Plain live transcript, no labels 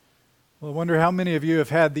Well, I wonder how many of you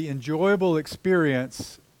have had the enjoyable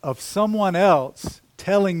experience of someone else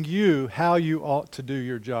telling you how you ought to do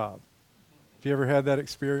your job. Have you ever had that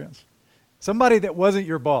experience? Somebody that wasn't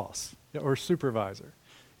your boss or supervisor.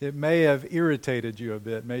 It may have irritated you a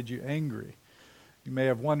bit, made you angry. You may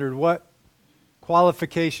have wondered, what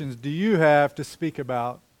qualifications do you have to speak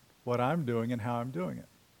about what I'm doing and how I'm doing it?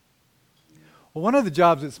 Well, one of the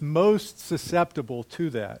jobs that's most susceptible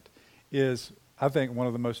to that is, I think, one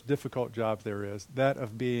of the most difficult jobs there is, that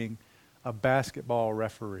of being a basketball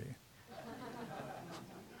referee.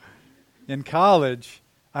 In college,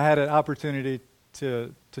 I had an opportunity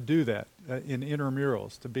to do that in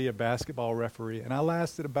intramurals, to be a basketball referee. And I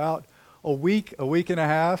lasted about a week and a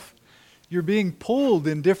half. You're being pulled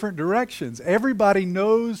in different directions. Everybody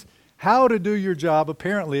knows how to do your job,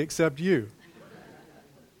 apparently, except you.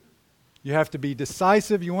 You have to be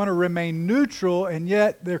decisive. You want to remain neutral, and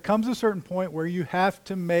yet there comes a certain point where you have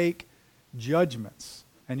to make judgments,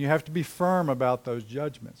 and you have to be firm about those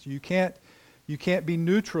judgments. You can't be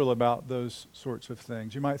neutral about those sorts of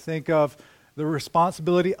things. You might think of the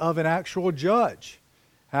responsibility of an actual judge,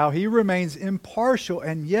 how he remains impartial,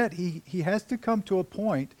 and yet he has to come to a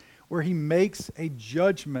point where he makes a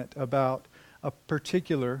judgment about a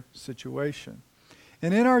particular situation.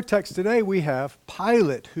 And in our text today, we have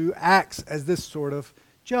Pilate, who acts as this sort of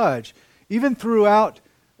judge. Even throughout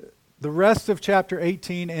the rest of chapter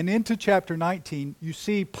 18 and into chapter 19, you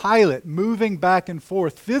see Pilate moving back and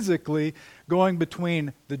forth physically, going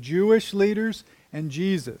between the Jewish leaders and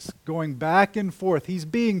Jesus, going back and forth. He's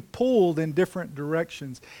being pulled in different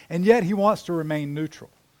directions, and yet he wants to remain neutral.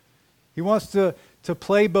 He wants to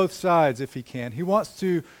play both sides if he can. He wants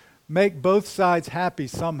to make both sides happy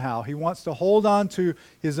somehow. He wants to hold on to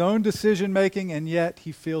his own decision making, and yet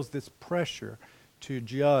he feels this pressure to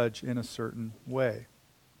judge in a certain way.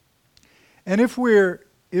 And if we're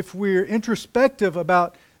introspective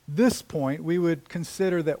about this point, we would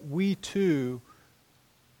consider that we too,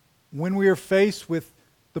 when we are faced with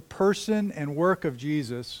the person and work of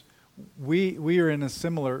Jesus, we are in a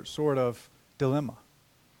similar sort of dilemma.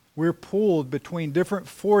 We're pulled between different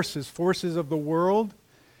forces of the world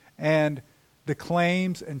and the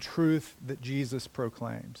claims and truth that Jesus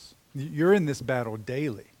proclaims. You're in this battle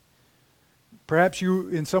daily. Perhaps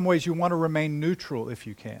in some ways, you want to remain neutral if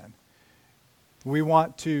you can. We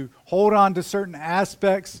want to hold on to certain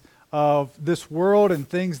aspects of this world and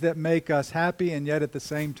things that make us happy, and yet at the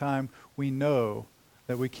same time, we know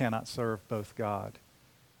that we cannot serve both God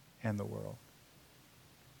and the world.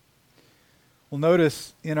 Well,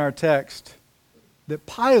 notice in our text that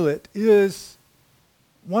Pilate is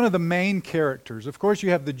one of the main characters. Of course,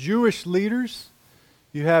 you have the Jewish leaders,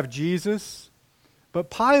 you have Jesus,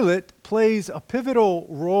 but Pilate plays a pivotal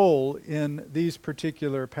role in these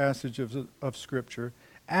particular passages of Scripture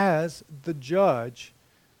as the judge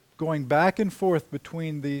going back and forth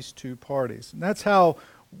between these two parties. And that's how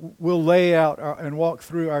we'll lay out and walk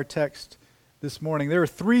through our text this morning. There are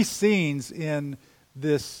three scenes in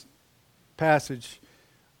this passage.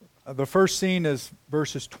 The first scene is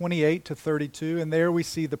verses 28 to 32, and there we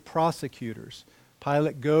see the prosecutors.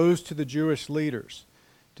 Pilate goes to the Jewish leaders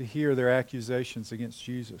to hear their accusations against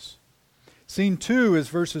Jesus. Scene 2 is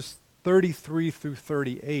verses 33 through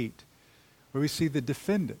 38, where we see the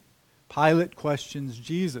defendant. Pilate questions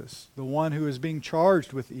Jesus, the one who is being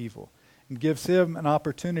charged with evil, and gives him an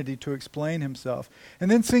opportunity to explain himself.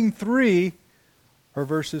 And then scene 3 are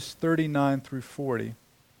verses 39 through 40,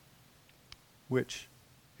 which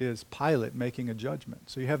is Pilate making a judgment.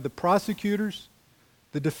 So you have the prosecutors,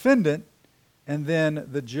 the defendant, and then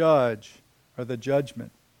the judge, or the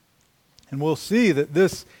judgment. And we'll see that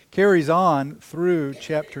this carries on through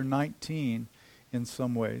chapter 19 in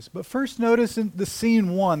some ways. But first notice in the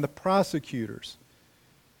scene 1, the prosecutors,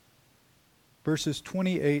 verses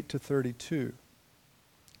 28 to 32.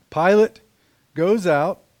 Pilate goes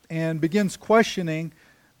out and begins questioning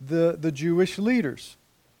the Jewish leaders.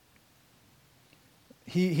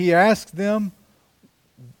 He asks them,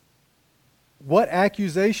 what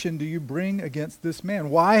accusation do you bring against this man?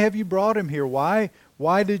 Why have you brought him here? Why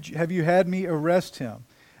have you had me arrest him?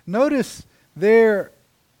 Notice their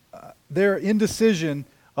indecision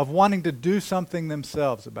of wanting to do something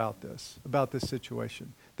themselves about this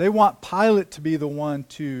situation. They want Pilate to be the one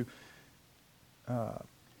to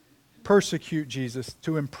persecute Jesus,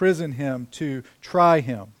 to imprison him, to try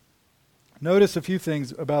him. Notice a few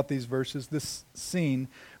things about these verses, this scene.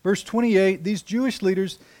 Verse 28, these Jewish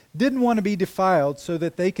leaders didn't want to be defiled so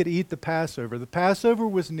that they could eat the Passover. The Passover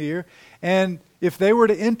was near, and if they were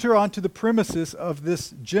to enter onto the premises of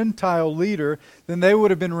this Gentile leader, then they would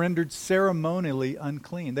have been rendered ceremonially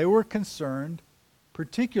unclean. They were concerned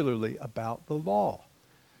particularly about the law.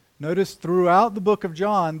 Notice throughout the book of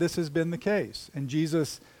John, this has been the case. And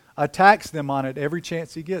Jesus attacks them on it every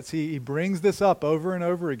chance he gets. He brings this up over and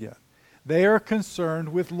over again. They are concerned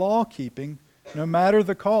with law keeping no matter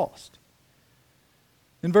the cost.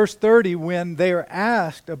 In verse 30, when they are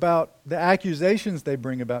asked about the accusations they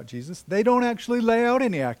bring about Jesus, they don't actually lay out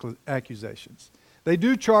any accusations. They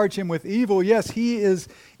do charge him with evil. Yes, he is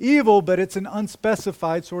evil, but it's an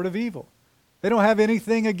unspecified sort of evil. They don't have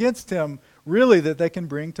anything against him, really, that they can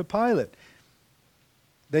bring to Pilate.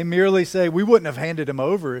 They merely say, we wouldn't have handed him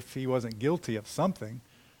over if he wasn't guilty of something.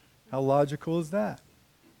 How logical is that?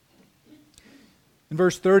 In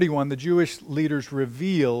verse 31, the Jewish leaders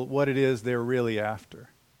reveal what it is they're really after.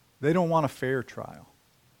 They don't want a fair trial.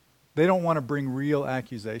 They don't want to bring real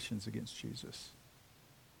accusations against Jesus.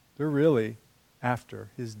 They're really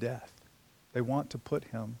after his death. They want to put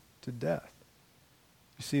him to death.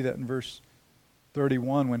 You see that in verse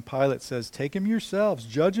 31 when Pilate says, take him yourselves,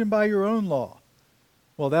 judge him by your own law.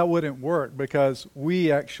 Well, that wouldn't work because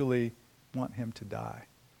we actually want him to die.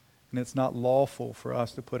 And it's not lawful for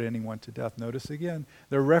us to put anyone to death. Notice again,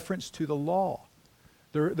 their reference to the law.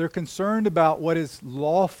 They're concerned about what is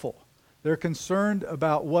lawful. They're concerned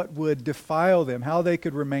about what would defile them, how they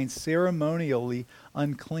could remain ceremonially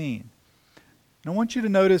unclean. And I want you to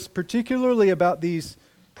notice particularly about these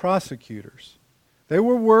prosecutors. They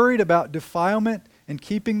were worried about defilement and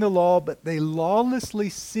keeping the law, but they lawlessly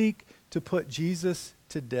seek to put Jesus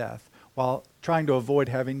to death while trying to avoid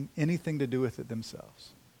having anything to do with it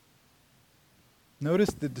themselves. Notice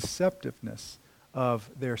the deceptiveness of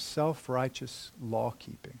their self-righteous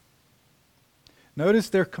law-keeping. Notice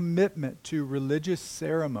their commitment to religious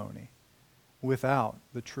ceremony without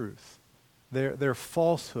the truth. Their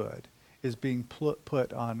falsehood is being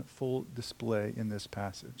put on full display in this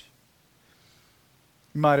passage.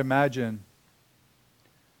 You might imagine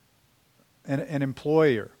an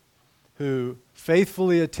employer who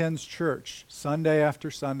faithfully attends church Sunday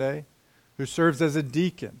after Sunday, who serves as a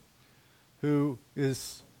deacon, who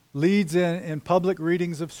leads in public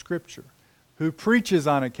readings of Scripture, who preaches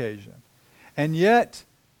on occasion. And yet,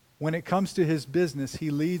 when it comes to his business, he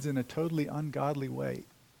leads in a totally ungodly way,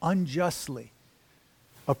 unjustly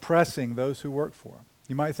oppressing those who work for him.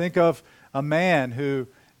 You might think of a man who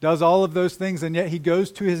does all of those things, and yet he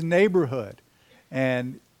goes to his neighborhood,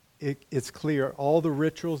 and it's clear all the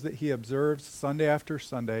rituals that he observes Sunday after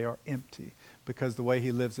Sunday are empty because the way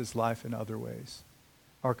he lives his life in other ways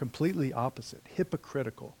are completely opposite,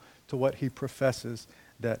 hypocritical to what he professes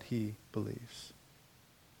that he believes.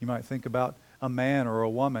 You might think about a man or a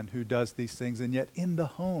woman who does these things, and yet in the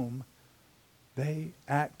home, they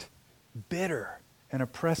act bitter and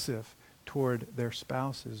oppressive toward their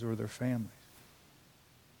spouses or their families.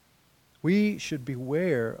 We should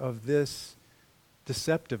beware of this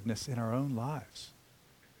deceptiveness in our own lives.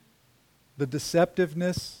 The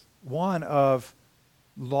deceptiveness, one, of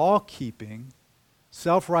law-keeping,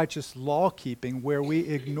 self-righteous law-keeping, where we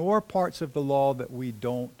ignore parts of the law that we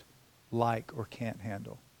don't like or can't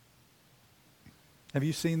handle. Have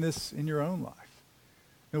you seen this in your own life?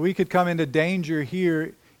 And we could come into danger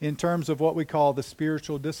here in terms of what we call the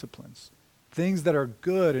spiritual disciplines. Things that are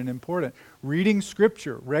good and important. Reading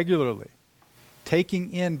Scripture regularly.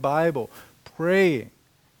 Taking in Bible. Praying.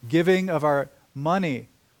 Giving of our money.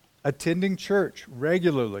 Attending church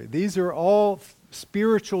regularly. These are all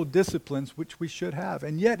spiritual disciplines which we should have.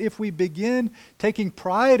 And yet if we begin taking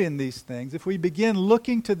pride in these things, if we begin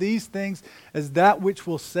looking to these things as that which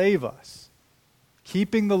will save us,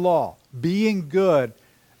 keeping the law, being good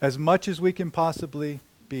as much as we can possibly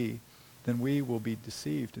be, then we will be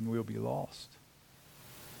deceived and we'll be lost.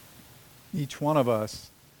 Each one of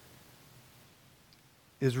us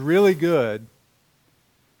is really good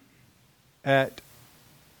at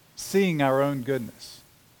seeing our own goodness,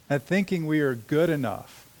 at thinking we are good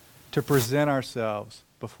enough to present ourselves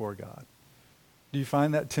before God. Do you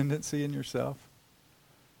find that tendency in yourself?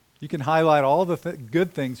 You can highlight all the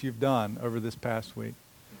good things you've done over this past week,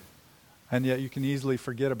 and yet you can easily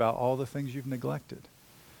forget about all the things you've neglected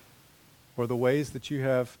or the ways that you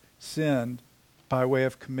have sinned by way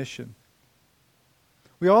of commission.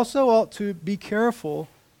 We also ought to be careful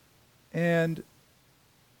and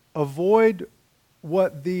avoid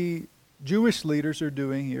what the Jewish leaders are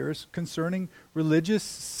doing here is concerning religious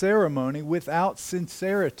ceremony without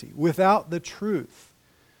sincerity, without the truth.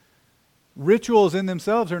 Rituals in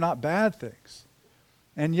themselves are not bad things.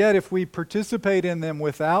 And yet if we participate in them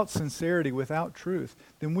without sincerity, without truth,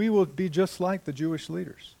 then we will be just like the Jewish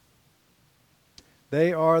leaders.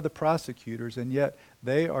 They are the prosecutors, and yet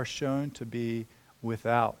they are shown to be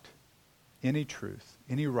without any truth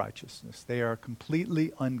any righteousness. They are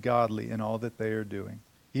completely ungodly in all that they are doing,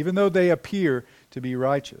 even though they appear to be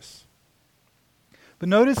righteous. But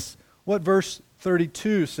notice what verse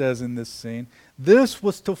 32 says in this scene. This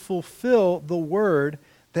was to fulfill the word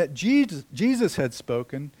that Jesus had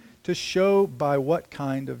spoken to show by what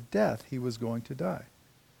kind of death he was going to die.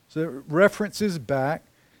 So it references back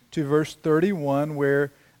to verse 31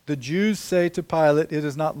 where the Jews say to Pilate, "It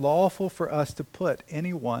is not lawful for us to put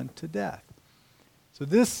anyone to death." So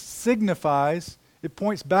this signifies, it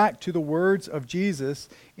points back to the words of Jesus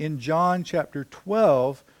in John chapter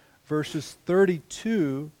 12, verses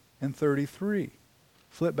 32 and 33.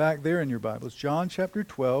 Flip back there in your Bibles. John chapter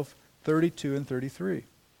 12, 32 and 33.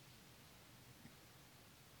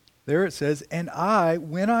 There it says, "And I,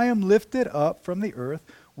 when I am lifted up from the earth,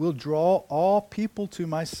 will draw all people to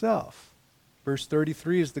myself." Verse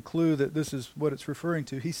 33 is the clue that this is what it's referring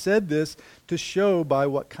to. He said this to show by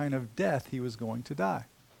what kind of death he was going to die.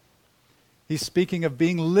 He's speaking of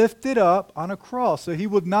being lifted up on a cross. So he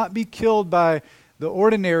would not be killed by the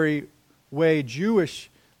ordinary way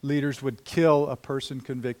Jewish leaders would kill a person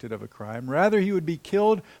convicted of a crime. Rather, he would be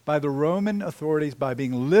killed by the Roman authorities by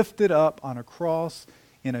being lifted up on a cross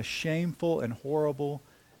in a shameful and horrible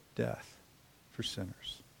death for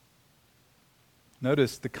sinners.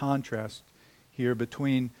 Notice the contrast here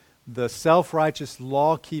between the self-righteous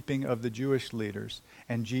law-keeping of the Jewish leaders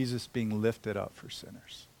and Jesus being lifted up for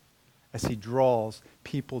sinners as he draws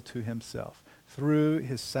people to himself through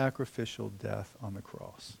his sacrificial death on the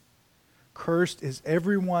cross. Cursed is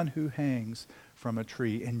everyone who hangs from a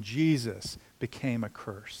tree, and Jesus became a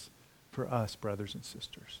curse for us, brothers and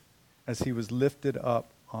sisters, as he was lifted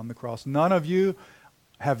up on the cross. None of you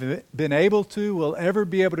have been able to, will ever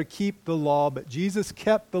be able to keep the law, but Jesus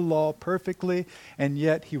kept the law perfectly, and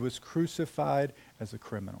yet he was crucified as a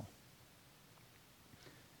criminal.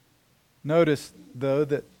 Notice, though,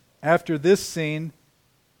 that after this scene,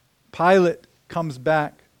 Pilate comes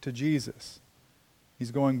back to Jesus.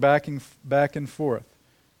 He's going back and forth.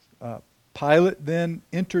 Pilate then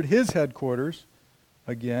entered his headquarters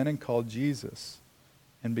again and called Jesus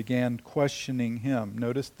and began questioning him.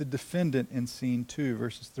 Notice the defendant in scene 2,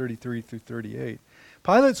 verses 33 through 38.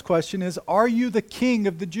 Pilate's question is, "Are you the king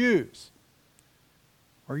of the Jews?"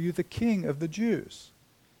 Are you the king of the Jews?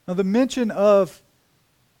 Now the mention of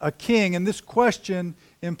a king in this question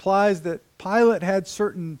implies that Pilate had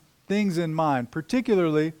certain things in mind.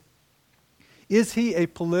 Particularly, is he a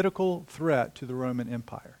political threat to the Roman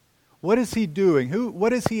Empire? What is he doing?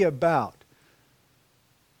 What is he about?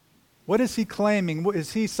 What is he claiming?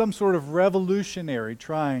 Is he some sort of revolutionary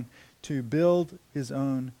trying to build his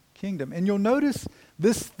own kingdom? And you'll notice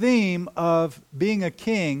this theme of being a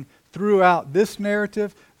king throughout this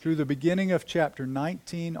narrative, through the beginning of chapter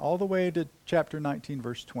 19, all the way to chapter 19,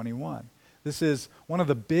 verse 21. This is one of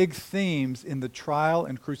the big themes in the trial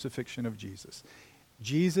and crucifixion of Jesus.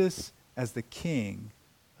 Jesus as the king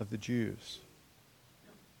of the Jews.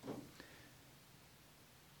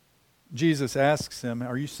 Jesus asks him,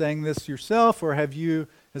 "Are you saying this yourself, or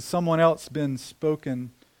has someone else been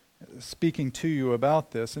speaking to you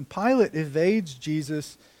about this?" And Pilate evades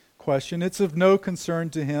Jesus' question. It's of no concern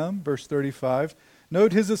to him, verse 35.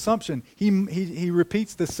 Note his assumption. He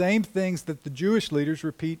repeats the same things that the Jewish leaders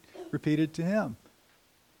repeated to him.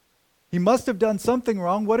 He must have done something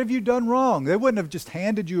wrong. What have you done wrong? They wouldn't have just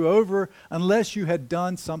handed you over unless you had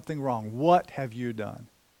done something wrong. What have you done?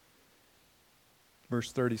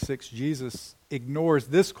 Verse 36, Jesus ignores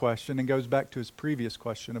this question and goes back to his previous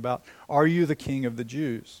question about, "Are you the king of the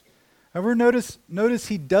Jews?" However, notice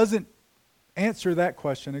he doesn't answer that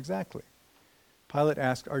question exactly. Pilate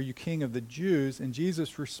asks, "Are you king of the Jews?" And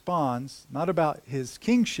Jesus responds, not about his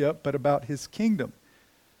kingship, but about his kingdom.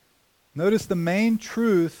 Notice the main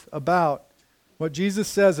truth about what Jesus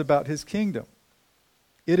says about his kingdom.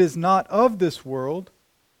 It is not of this world,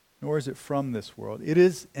 nor is it from this world. It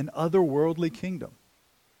is an otherworldly kingdom.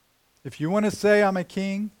 If you want to say I'm a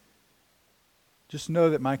king, just know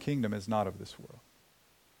that my kingdom is not of this world.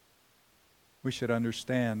 We should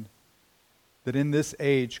understand that in this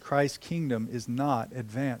age, Christ's kingdom is not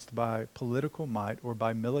advanced by political might or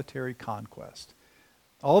by military conquest.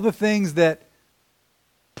 All the things that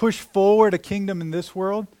push forward a kingdom in this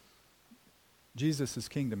world, Jesus'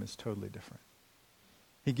 kingdom is totally different.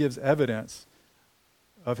 He gives evidence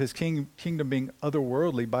of his kingdom being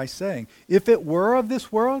otherworldly by saying, if it were of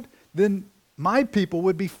this world, then my people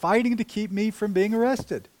would be fighting to keep me from being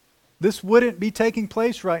arrested. This wouldn't be taking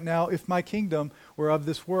place right now if my kingdom were of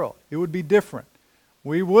this world. It would be different.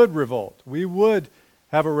 We would revolt. We would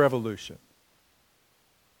have a revolution.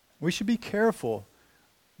 We should be careful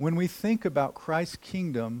when we think about Christ's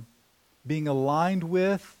kingdom being aligned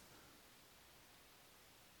with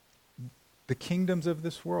the kingdoms of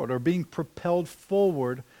this world, or being propelled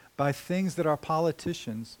forward by things that our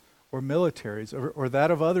politicians or militaries or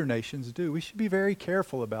that of other nations do. We should be very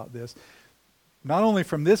careful about this, not only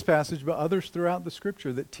from this passage, but others throughout the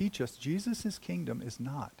Scripture that teach us Jesus' kingdom is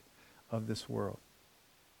not of this world.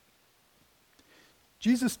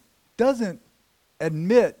 Jesus doesn't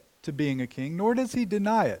admit to being a king, nor does he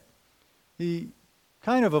deny it. He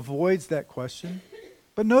kind of avoids that question.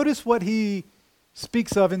 But notice what he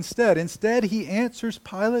speaks of instead. Instead, he answers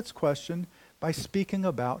Pilate's question by speaking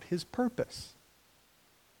about his purpose.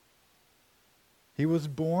 He was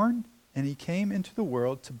born and he came into the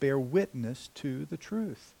world to bear witness to the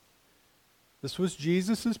truth. This was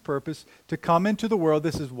Jesus' purpose, to come into the world.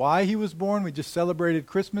 This is why he was born. We just celebrated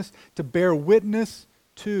Christmas, to bear witness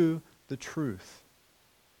to the truth.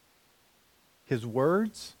 His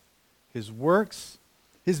words, his works,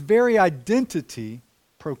 his very identity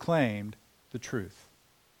proclaimed the truth.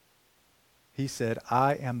 He said,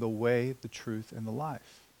 I am the way, the truth, and the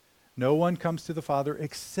life. No one comes to the Father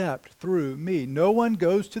except through me. No one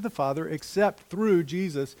goes to the Father except through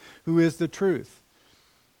Jesus, who is the truth.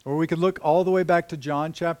 Or we could look all the way back to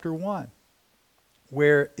John chapter 1,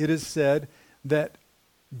 where it is said that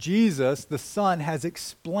Jesus, the Son, has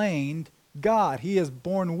explained God. He has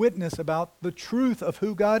borne witness about the truth of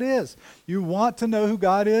who God is. You want to know who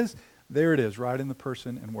God is? There it is, right in the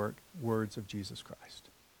person and words of Jesus Christ.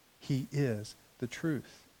 He is the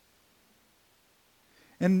truth.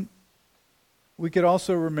 And we could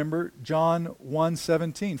also remember John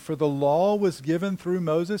 1:17. For the law was given through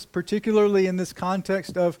Moses, particularly in this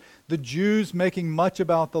context of the Jews making much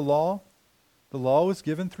about the law. The law was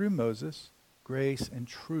given through Moses. Grace and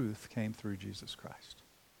truth came through Jesus Christ.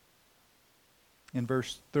 In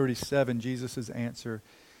verse 37, Jesus' answer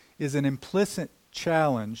is an implicit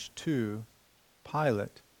challenge to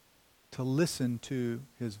Pilate to listen to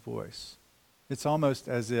his voice. It's almost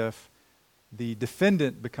as if the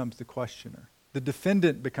defendant becomes the questioner. The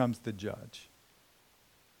defendant becomes the judge.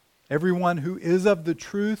 Everyone who is of the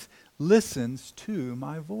truth listens to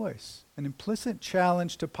my voice. An implicit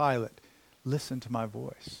challenge to Pilate. Listen to my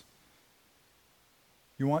voice.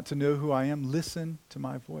 You want to know who I am? Listen to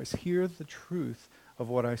my voice. Hear the truth of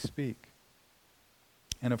what I speak.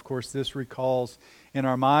 And of course, this recalls in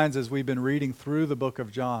our minds as we've been reading through the book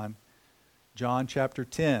of John, John chapter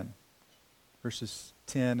 10, verses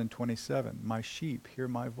 10 and 27. My sheep hear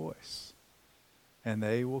my voice, and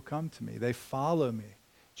they will come to me. They follow me.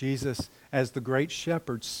 Jesus, as the great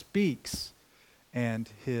shepherd, speaks, and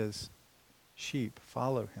his sheep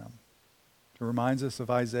follow him. It reminds us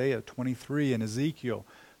of Isaiah 23 and Ezekiel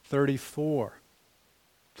 34.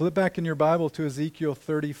 Flip back in your Bible to Ezekiel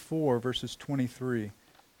 34, verses 23.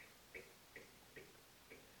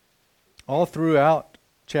 All throughout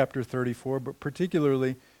chapter 34, but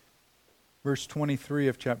particularly verse 23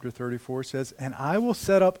 of chapter 34 says, and I will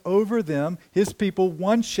set up over them, his people,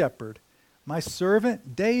 one shepherd, my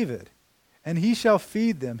servant David, and he shall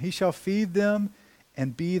feed them. He shall feed them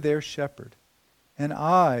and be their shepherd. And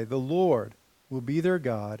I, the Lord, will be their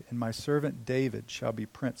God, and my servant David shall be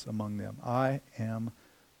prince among them. I am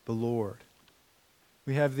the Lord.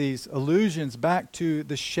 We have these allusions back to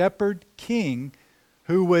the shepherd king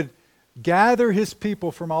who would gather his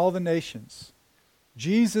people from all the nations.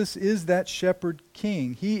 Jesus is that shepherd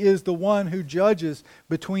king. He is the one who judges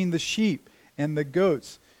between the sheep and the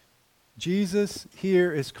goats. Jesus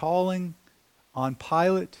here is calling on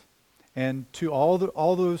Pilate and to all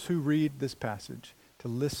those who read this passage to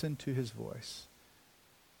listen to his voice.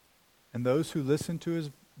 And those who listen to his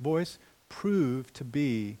voice prove to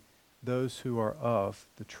be those who are of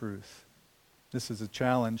the truth. This is a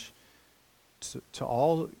challenge to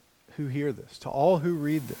all who hear this, to all who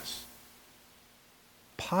read this.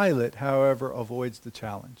 Pilate, however, avoids the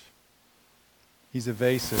challenge. He's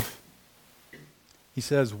evasive. He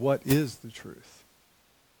says, what is the truth?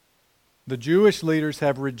 The Jewish leaders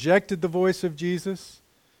have rejected the voice of Jesus.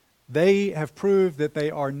 They have proved that they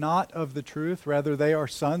are not of the truth. Rather, they are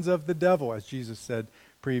sons of the devil, as Jesus said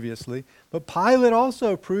previously. But Pilate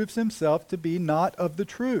also proves himself to be not of the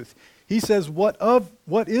truth. He says, what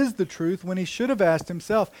is the truth, when he should have asked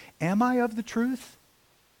himself, am I of the truth?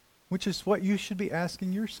 Which is what you should be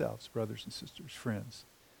asking yourselves, brothers and sisters, friends.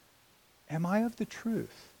 Am I of the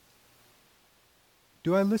truth?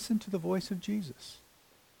 Do I listen to the voice of Jesus?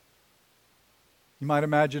 You might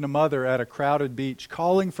imagine a mother at a crowded beach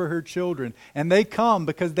calling for her children, and they come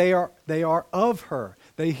because they are of her.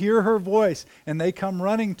 They hear her voice, and they come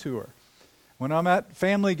running to her. When I'm at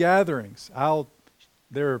family gatherings,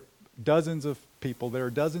 there are dozens of people. There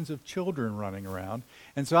are dozens of children running around.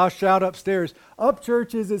 And so I'll shout upstairs, "Up,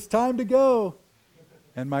 churches, it's time to go."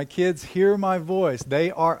 And my kids hear my voice.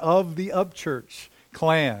 They are of the Up Church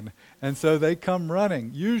clan. And so they come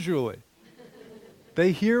running, usually.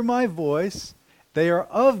 They hear my voice. They are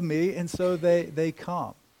of me, and so they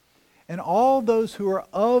come. And all those who are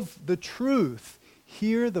of the truth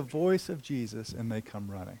hear the voice of Jesus, and they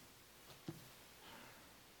come running.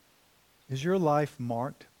 Is your life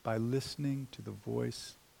marked by listening to the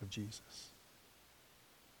voice of Jesus?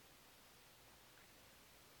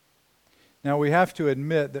 Now we have to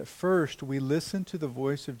admit that first we listen to the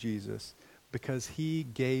voice of Jesus because he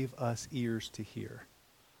gave us ears to hear.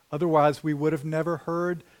 Otherwise we would have never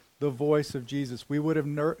heard the voice of Jesus. We would have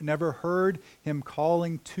never heard him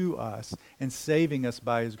calling to us and saving us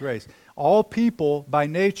by his grace. All people by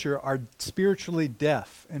nature are spiritually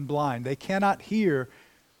deaf and blind. They cannot hear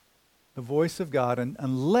the voice of God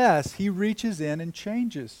unless he reaches in and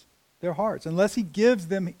changes their hearts, unless he gives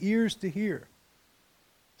them ears to hear.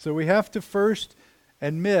 So we have to first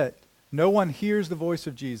admit no one hears the voice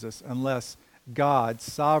of Jesus unless God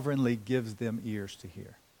sovereignly gives them ears to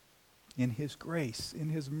hear. In his grace, in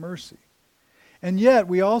his mercy. And yet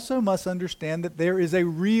we also must understand that there is a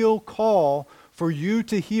real call for you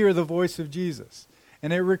to hear the voice of Jesus.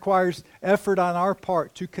 And it requires effort on our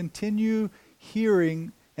part to continue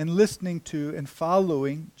hearing and listening to and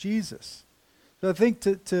following Jesus. So I think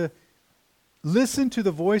to listen to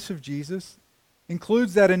the voice of Jesus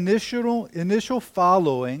includes that initial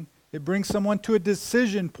following. It brings someone to a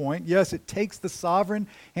decision point. Yes, it takes the sovereign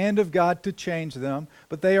hand of God to change them,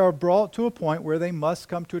 but they are brought to a point where they must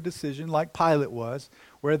come to a decision like Pilate was,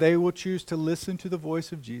 where they will choose to listen to the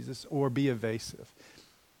voice of Jesus or be evasive.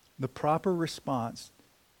 The proper response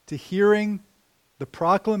to hearing the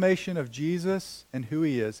proclamation of Jesus and who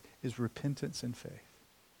he is repentance and faith.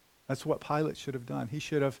 That's what Pilate should have done. He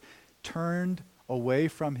should have turned away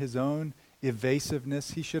from his own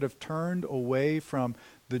evasiveness. He should have turned away from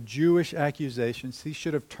the Jewish accusations. He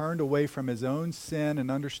should have turned away from his own sin and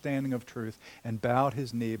understanding of truth and bowed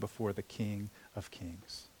his knee before the King of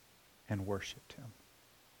Kings and worshiped him.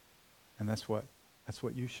 And that's what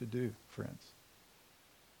you should do, friends.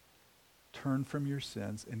 Turn from your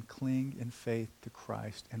sins and cling in faith to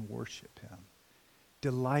Christ and worship him.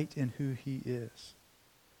 Delight in who he is.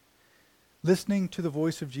 Listening to the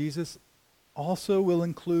voice of Jesus also will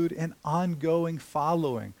include an ongoing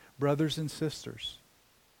following, brothers and sisters.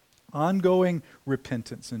 Ongoing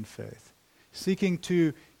repentance and faith. Seeking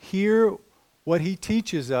to hear what he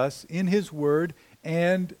teaches us in his word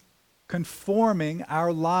and conforming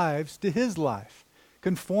our lives to his life.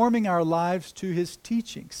 Conforming our lives to his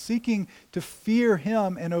teaching. Seeking to fear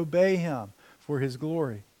him and obey him for his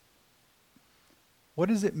glory. What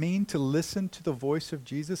does it mean to listen to the voice of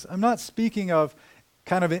Jesus? I'm not speaking of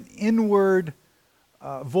kind of an inward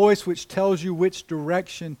voice which tells you which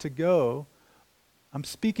direction to go. I'm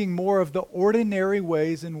speaking more of the ordinary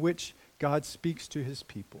ways in which God speaks to his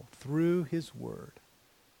people through his word.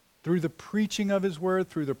 Through the preaching of his word,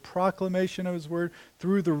 through the proclamation of his word,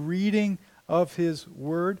 through the reading of his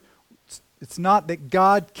word. It's not that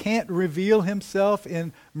God can't reveal himself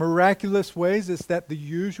in miraculous ways. It's that the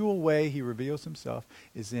usual way he reveals himself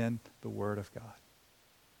is in the word of God.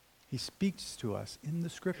 He speaks to us in the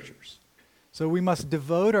scriptures. So we must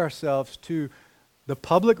devote ourselves to the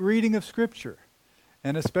public reading of scripture,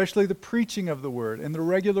 and especially the preaching of the word and the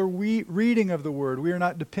regular reading of the word. We are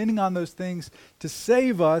not depending on those things to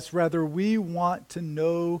save us. Rather, we want to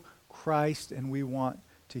know Christ and we want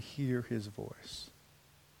to hear his voice.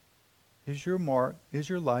 Is your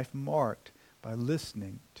life marked by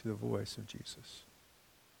listening to the voice of Jesus?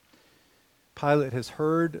 Pilate has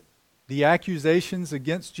heard the accusations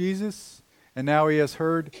against Jesus, and now he has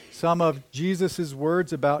heard some of Jesus'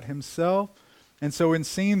 words about himself. And so in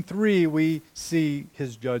scene 3, we see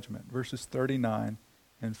his judgment, verses 39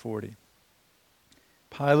 and 40.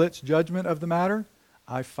 Pilate's judgment of the matter,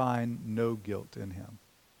 I find no guilt in him.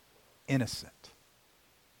 Innocent.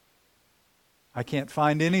 I can't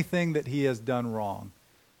find anything that he has done wrong,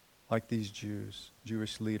 like these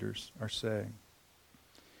Jewish leaders are saying.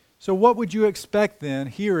 So what would you expect then,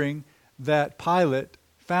 hearing that Pilate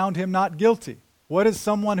found him not guilty? What does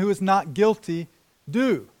someone who is not guilty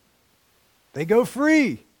do? They go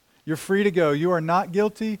free. You're free to go. You are not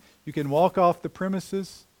guilty. You can walk off the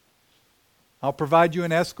premises. I'll provide you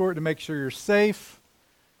an escort to make sure you're safe.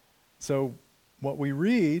 So what we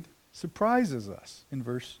read surprises us in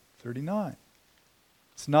verse 39.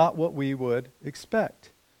 It's not what we would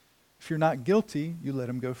expect. If you're not guilty, you let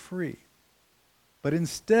him go free. But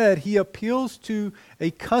instead, he appeals to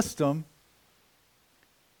a custom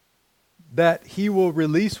that he will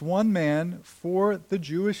release one man for the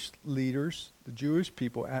Jewish leaders, the Jewish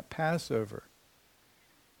people at Passover.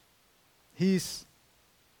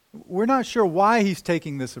 We're not sure why he's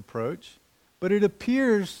taking this approach, but it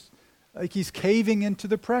appears like he's caving into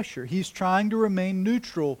the pressure. He's trying to remain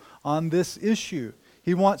neutral on this issue.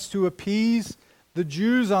 He wants to appease the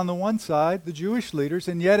Jews on the one side, the Jewish leaders,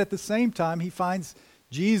 and yet at the same time he finds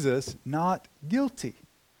Jesus not guilty.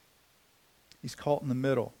 He's caught in the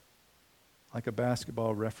middle, like a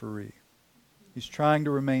basketball referee. He's trying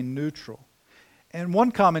to remain neutral. And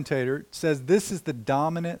one commentator says this is the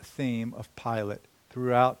dominant theme of Pilate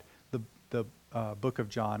throughout the book of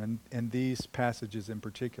John, and these passages in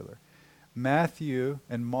particular. Matthew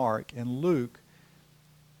and Mark and Luke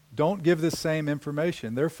don't give the same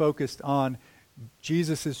information. They're focused on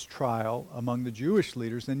Jesus' trial among the Jewish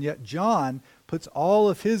leaders, and yet John puts all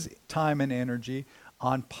of his time and energy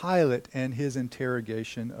on Pilate and his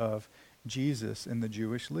interrogation of Jesus and the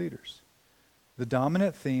Jewish leaders. The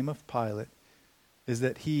dominant theme of Pilate is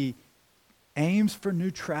that he aims for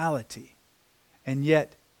neutrality, and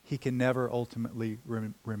yet he can never ultimately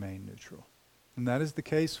remain neutral. And that is the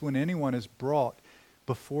case when anyone is brought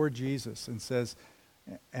before Jesus and says,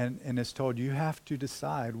 and is told, you have to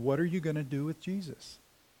decide, what are you going to do with Jesus?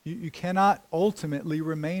 You cannot ultimately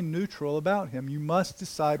remain neutral about him. You must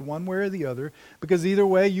decide one way or the other, because either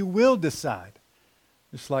way you will decide.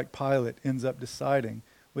 Just like Pilate ends up deciding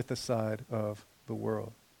with the side of the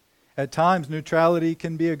world. At times, neutrality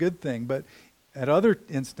can be a good thing, but at other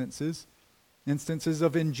instances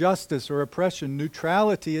of injustice or oppression,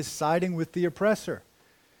 neutrality is siding with the oppressor.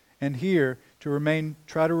 And here,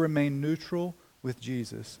 try to remain neutral with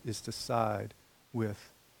Jesus is to side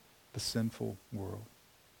with the sinful world.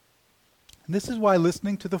 And this is why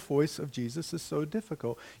listening to the voice of Jesus is so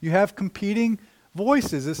difficult. You have competing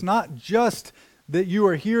voices. It's not just that you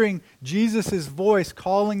are hearing Jesus' voice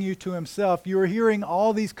calling you to himself. You are hearing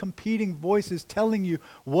all these competing voices telling you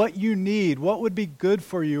what you need, what would be good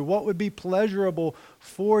for you, what would be pleasurable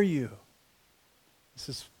for you.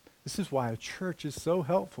 This is why a church is so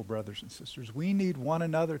helpful, brothers and sisters. We need one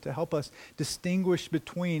another to help us distinguish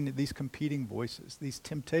between these competing voices, these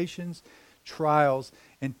temptations, trials,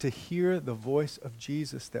 and to hear the voice of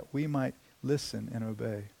Jesus that we might listen and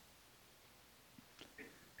obey.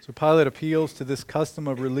 So Pilate appeals to this custom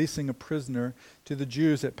of releasing a prisoner to the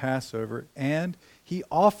Jews at Passover, and he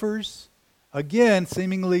offers, again,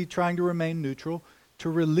 seemingly trying to remain neutral, to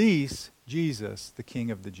release Jesus, the King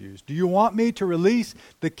of the Jews. Do you want me to release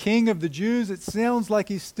the King of the Jews? It sounds like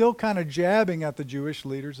he's still kind of jabbing at the Jewish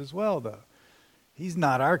leaders as well, though. He's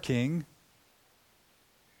not our king.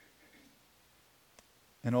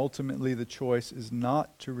 And ultimately the choice is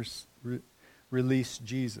not to release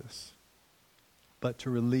Jesus, but to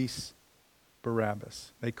release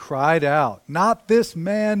Barabbas. They cried out, "Not this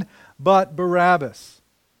man, but Barabbas."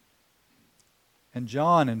 And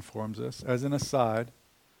John informs us, as an aside,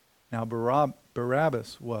 now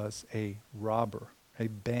Barabbas was a robber, a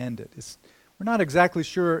bandit. We're not exactly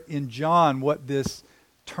sure in John what this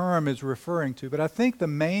term is referring to, but I think the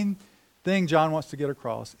main thing John wants to get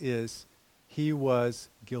across is he was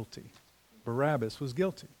guilty. Barabbas was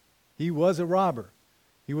guilty. He was a robber.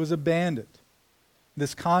 He was a bandit.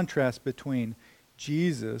 This contrast between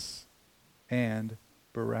Jesus and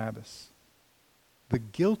Barabbas. The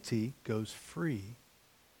guilty goes free.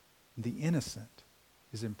 The innocent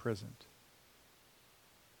is imprisoned.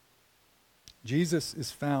 Jesus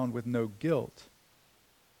is found with no guilt,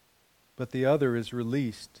 but the other is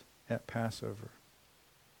released at Passover.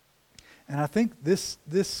 And I think this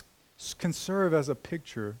can serve as a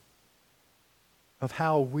picture of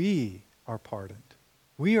how we are pardoned.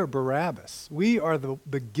 We are Barabbas. We are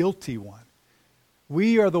the guilty one.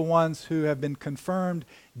 We are the ones who have been confirmed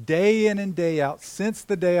day in and day out since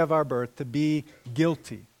the day of our birth to be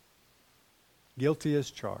guilty. Guilty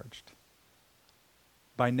as charged.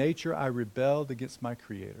 By nature, I rebelled against my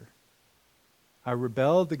Creator. I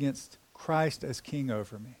rebelled against Christ as King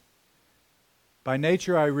over me. By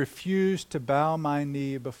nature, I refused to bow my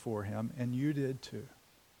knee before him, and you did too.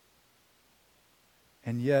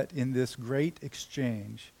 And yet, in this great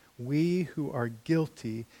exchange, we who are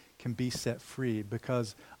guilty can be set free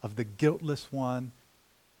because of the guiltless one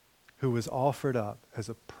who was offered up as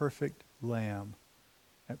a perfect lamb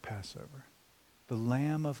at Passover. The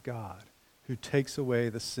Lamb of God who takes away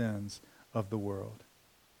the sins of the world,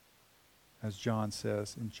 as John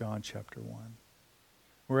says in John chapter 1.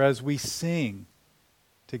 Whereas we sing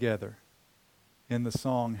together in the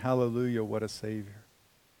song, "Hallelujah, what a Savior."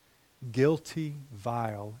 Guilty,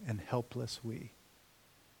 vile, and helpless we.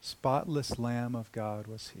 Spotless Lamb of God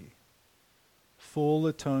was he. Full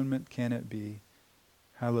atonement can it be.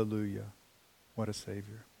 Hallelujah. What a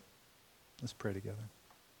Savior. Let's pray together.